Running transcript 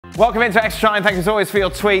Welcome into Extra Time. Thank you as always for your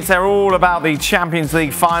tweets. They're all about the Champions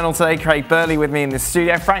League final today. Craig Burley with me in the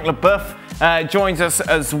studio. Frank Leboeuf joins us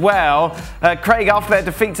as well. Craig, after their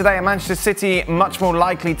defeat today at Manchester City, much more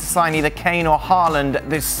likely to sign either Kane or Haaland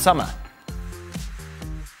this summer?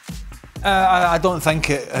 I don't think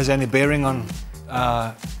it has any bearing on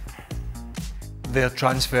their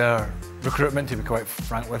transfer recruitment, to be quite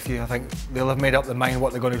frank with you. I think they'll have made up their mind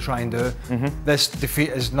what they're going to try and do. This defeat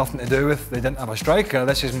has nothing to do with they didn't have a striker.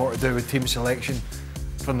 This is more to do with team selection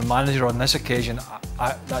from the manager on this occasion.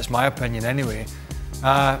 That's my opinion anyway.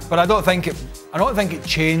 But I don't think it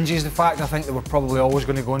changes the fact. I think they were probably always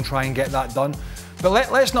going to go and try and get that done. But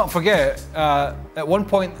let's not forget, at one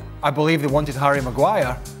point I believe they wanted Harry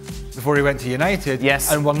Maguire before he went to United,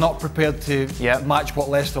 and were not prepared to match what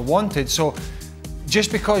Leicester wanted. So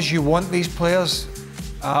just because you want these players,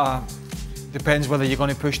 depends whether you're going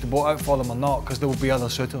to push the boat out for them or not, because there will be other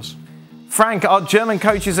suitors. Frank, are German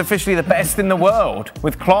coaches officially the best in the world,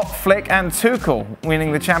 with Klopp, Flick and Tuchel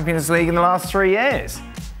winning the Champions League in the last 3 years?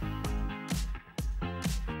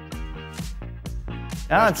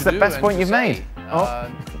 It's the best point you've made. Yeah,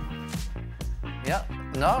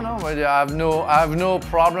 no, but I have no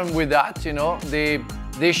problem with that. You know,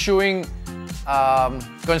 they're showing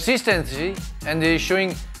consistency and they're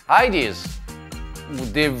showing ideas.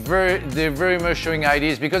 They're very much showing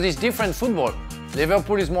ideas because it's different football.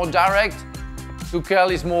 Liverpool is more direct,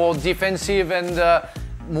 Tuchel is more defensive and a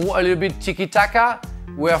little bit tiki-taka,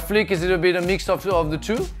 where Flick is a little bit a mix of the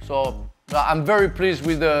two. So I'm very pleased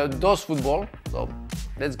with those football. So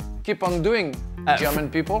let's keep on doing, German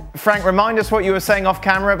people. Frank, remind us what you were saying off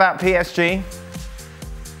camera about PSG.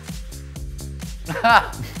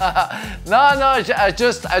 No, I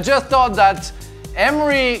just thought that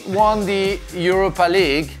Emery won the Europa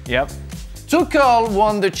League. Yep. Tuchel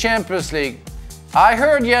won the Champions League. I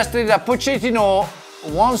heard yesterday that Pochettino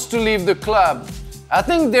wants to leave the club. I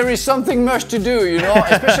think there is something much to do, you know,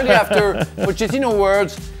 especially after Pochettino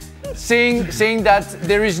words saying that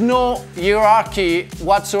there is no hierarchy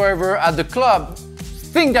whatsoever at the club.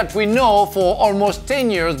 Thing that we know for almost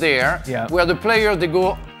 10 years there, where the players, they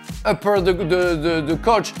go upper the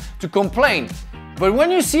coach to complain. But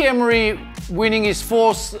when you see Emery winning his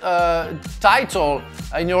fourth title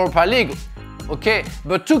in Europa League, okay,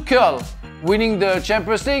 but Tuchel winning the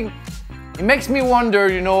Champions League, it makes me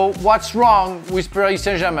wonder, you know, what's wrong with Paris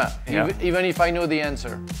Saint-Germain, even if I know the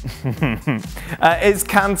answer. Is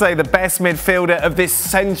Kante the best midfielder of this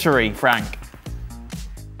century, Frank?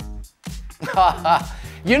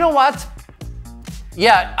 You know what?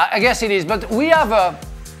 Yeah, I guess it is, but we have a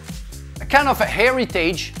kind of a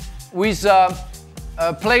heritage with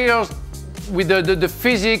players with the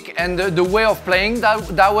physique and the way of playing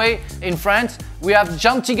that way in France. We have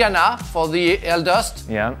Jean Tigana for the eldest,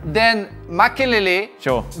 then Makelele,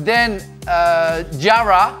 then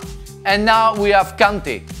Diarra, and now we have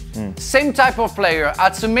Kante. Same type of player.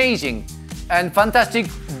 That's amazing and fantastic,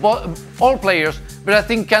 all players, but I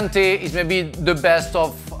think Kante is maybe the best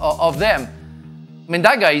of them. I mean,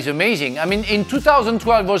 that guy is amazing. I mean, in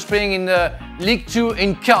 2012, he was playing in the League 2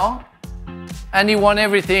 in Caen, and he won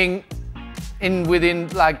everything within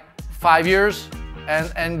like 5 years.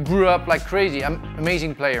 And grew up like crazy.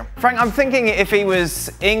 Amazing player. Frank, I'm thinking if he was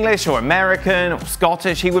English or American or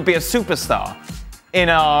Scottish, he would be a superstar in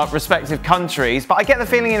our respective countries. But I get the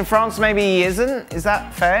feeling in France maybe he isn't. Is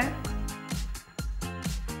that fair?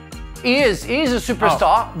 He is a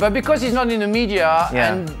superstar, but because he's not in the media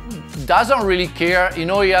and doesn't really care, you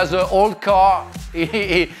know, he has an old car,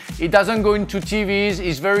 he doesn't go into TVs,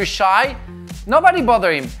 he's very shy. Nobody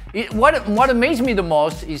bother him. What amazed me the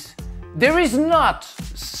most is there is not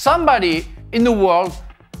somebody in the world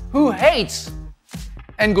who hates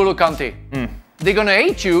N'Golo Kante. They're gonna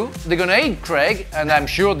hate you, they're gonna hate Craig, and I'm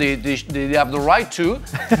sure they have the right to,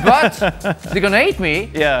 but they're gonna hate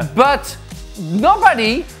me. But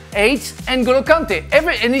nobody hates N'Golo Kante.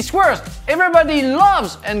 And it's worse, everybody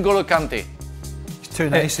loves N'Golo Kante. It's too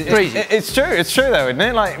nice. It's crazy. It's true though, isn't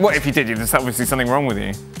it? Like, what if you did? There's obviously something wrong with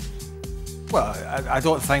you. Well, I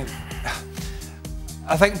don't think.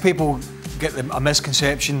 I think people get a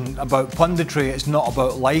misconception about punditry. It's not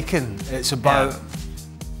about liking. It's about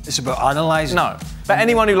analysing. No, but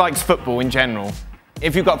anyone who likes football in general,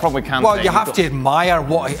 if you've got a problem with Kante, well, you have to admire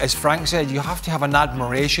what, as Frank said, you have to have an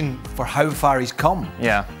admiration for how far he's come.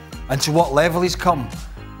 And to what level he's come.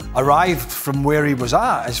 Arrived from where he was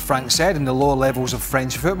at, as Frank said, in the lower levels of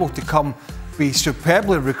French football, to be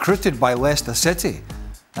superbly recruited by Leicester City.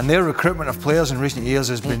 And their recruitment of players in recent years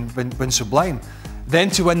has been sublime. Then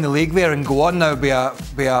to win the league there and go on now, be a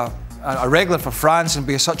regular for France and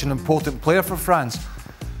be such an important player for France.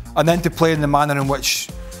 And then to play in the manner in which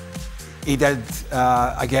he did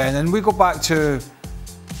again. And we go back to,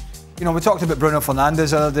 you know, we talked about Bruno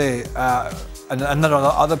Fernandes the other day, and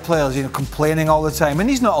other players, you know, complaining all the time. And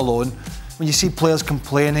he's not alone. When you see players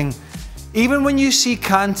complaining, even when you see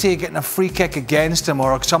Kante getting a free kick against him,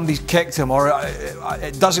 or somebody's kicked him, or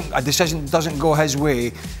a decision doesn't go his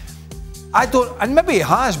way, I don't, and maybe he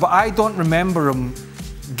has, but I don't remember him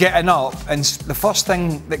getting up and the first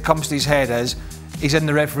thing that comes to his head is he's in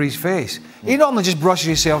the referee's face. He normally just brushes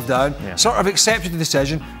himself down, sort of accepts the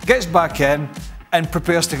decision, gets back in and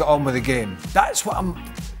prepares to get on with the game. That's what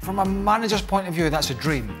from a manager's point of view, that's a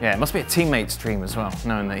dream. Yeah, it must be a teammate's dream as well,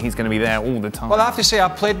 knowing that he's going to be there all the time. Well, I have to say, I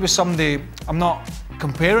played with somebody, I'm not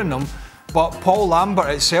comparing them, but Paul Lambert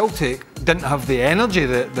at Celtic didn't have the energy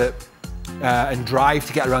and drive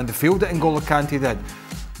to get around the field that N'Golo Kante did.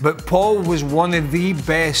 But Paul was one of the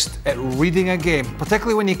best at reading a game,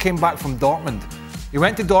 particularly when he came back from Dortmund. He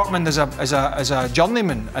went to Dortmund as a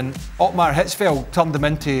journeyman, and Ottmar Hitzfeld turned him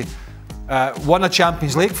into one, a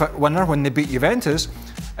Champions League winner when they beat Juventus,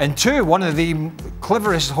 and two, one of the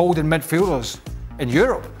cleverest holding midfielders in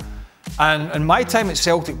Europe. And in my time at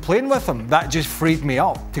Celtic playing with him, that just freed me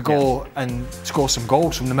up to go and score some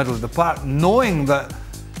goals from the middle of the park, knowing that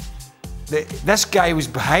this guy was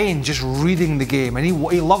behind, just reading the game, and he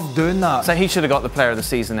loved doing that. So he should have got the Player of the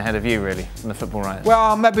Season ahead of you, really, from the Football Writers.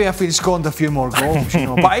 Well, maybe if he'd scored a few more goals, you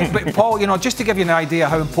know. But Paul, you know, just to give you an idea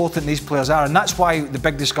how important these players are, and that's why the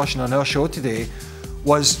big discussion on our show today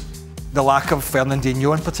was the lack of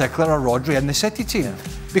Fernandinho in particular, or Rodri in the City team,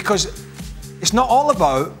 because it's not all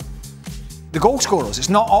about the goal scorers. It's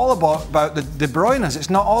not all about the De Bruynes. It's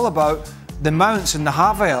not all about the Mounts and the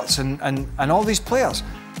Havertz and all these players.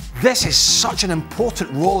 This is such an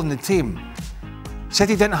important role in the team.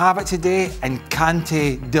 City didn't have it today, and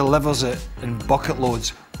Kante delivers it in bucket loads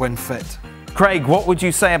when fit. Craig, what would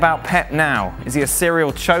you say about Pep now? Is he a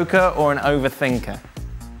serial choker or an overthinker?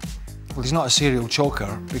 Well, he's not a serial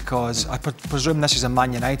choker, because I presume this is a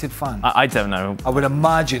Man United fan. I don't know. I would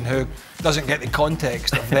imagine, who doesn't get the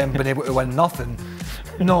context of them being able to win nothing.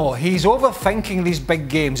 No, he's overthinking these big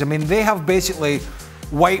games. I mean, they have basically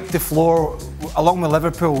wiped the floor along with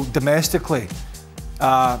Liverpool domestically,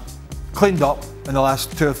 cleaned up in the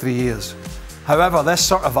last 2 or 3 years. However, this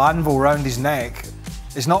sort of anvil round his neck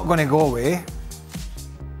is not going to go away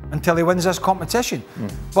until he wins this competition.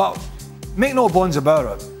 But make no bones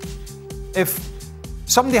about it, if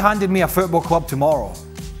somebody handed me a football club tomorrow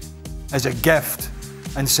as a gift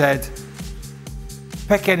and said,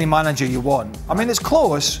 pick any manager you want. I mean, it's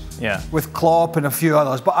close with Klopp and a few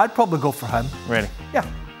others, but I'd probably go for him. Really? Yeah,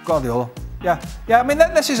 Guardiola. Yeah. I mean,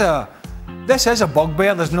 this is a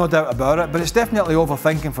bugbear. There's no doubt about it. But it's definitely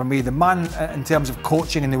overthinking for me. The man, in terms of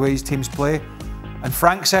coaching and the way his teams play, and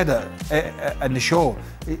Frank said it in the show,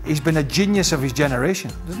 he's been a genius of his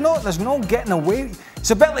generation. There's no getting away.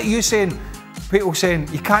 It's a bit like you saying, people saying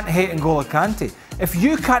you can't hate N'Golo Kante. If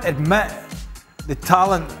you can't admit the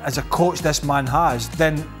talent as a coach this man has,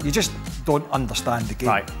 then you just don't understand the game.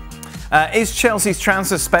 Right. Is Chelsea's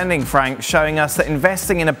transfer spending, Frank, showing us that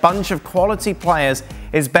investing in a bunch of quality players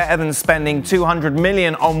is better than spending 200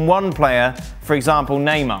 million on one player, for example,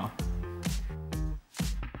 Neymar?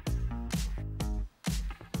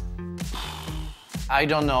 I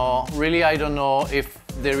don't know. Really, I don't know if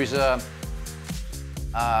there is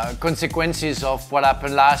consequences of what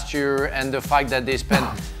happened last year and the fact that they spent.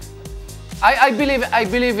 I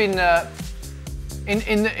believe in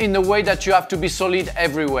the way that you have to be solid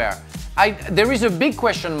everywhere. There is a big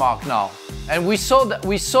question mark now, and we saw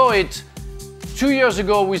it 2 years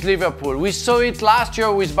ago with Liverpool. We saw it last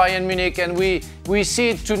year with Bayern Munich, and we see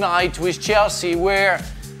it tonight with Chelsea, where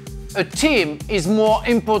a team is more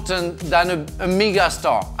important than a mega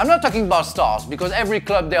star. I'm not talking about stars, because every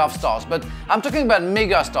club they have stars, but I'm talking about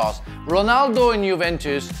mega stars. Ronaldo in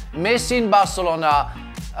Juventus, Messi in Barcelona,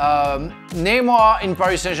 Neymar in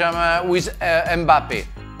Paris Saint-Germain with Mbappe.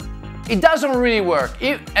 It doesn't really work,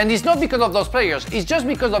 and it's not because of those players, it's just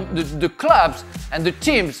because of the clubs and the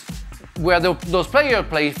teams where those players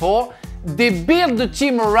play for. They build the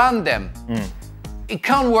team around them. It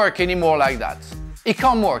can't work anymore like that. It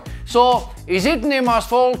can't work. So is it Neymar's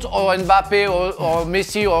fault, or Mbappe, or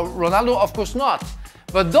Messi, or Ronaldo? Of course not.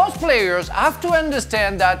 But those players have to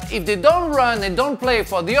understand that if they don't run and don't play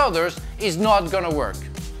for the others, it's not going to work.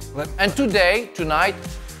 And tonight,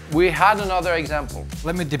 we had another example.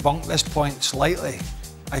 Let me debunk this point slightly.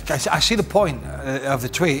 I see the point of the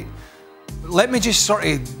tweet. Let me just sort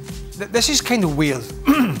of, this is kind of weird.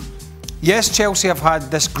 Yes, Chelsea have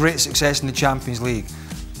had this great success in the Champions League,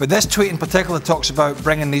 but this tweet in particular talks about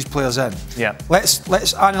bringing these players in. Yeah. Let's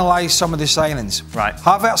analyse some of the signings. Right.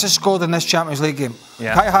 Havertz has scored in this Champions League game.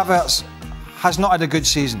 Yeah. Kai Havertz has not had a good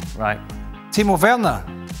season. Right. Timo Werner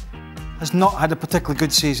has not had a particularly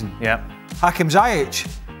good season. Yep. Hakim Ziyech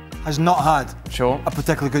has not had a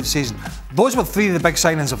particularly good season. Those were three of the big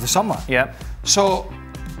signings of the summer. Yep. So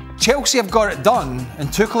Chelsea have got it done, and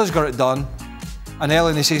Tuchel has got it done, and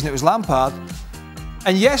early in the season it was Lampard.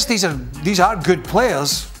 And yes, these are good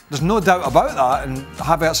players. There's no doubt about that, and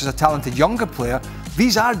Havertz is a talented younger player.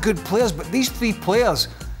 These are good players, but these three players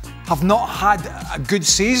have not had good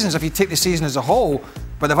seasons if you take the season as a whole,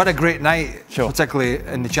 but they've had a great night, particularly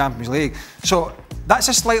in the Champions League. So that's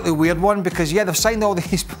a slightly weird one because, yeah, they've signed all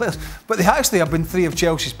these players, but they actually have been three of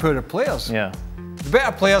Chelsea's poorer players. Yeah. The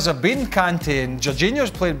better players have been Kante, and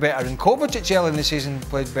Jorginho's played better, and Kovacic early in the season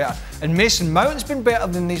played better, and Mason Mount's been better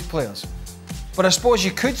than these players. But I suppose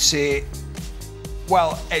you could say,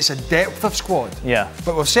 well, it's a depth of squad. Yeah.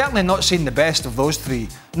 But we've certainly not seen the best of those three,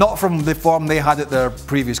 not from the form they had at their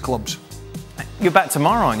previous clubs. You're back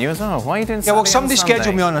tomorrow, aren't you, as well? Why are you doing Saturday? Yeah, well, somebody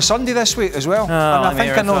scheduled me on a Sunday this week as well. Oh, and I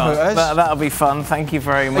think I know who it is. That'll be fun. Thank you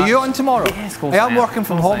very much. Are you on tomorrow? Yes, of course I am working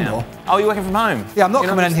from home, though. Oh, you're working from home? Yeah, I'm not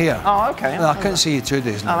coming in here. Oh, okay. No, I couldn't see you 2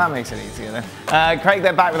 days now. Oh, that makes it easier then. Craig,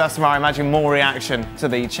 they're back with us tomorrow. I imagine more reaction to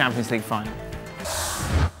the Champions League final.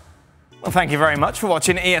 Well, thank you very much for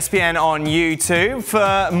watching ESPN on YouTube.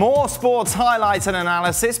 For more sports highlights and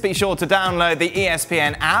analysis, be sure to download the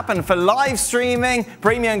ESPN app. And for live streaming,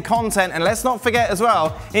 premium content, and let's not forget as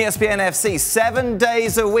well, ESPNFC 7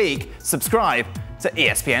 days a week. Subscribe to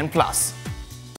ESPN+.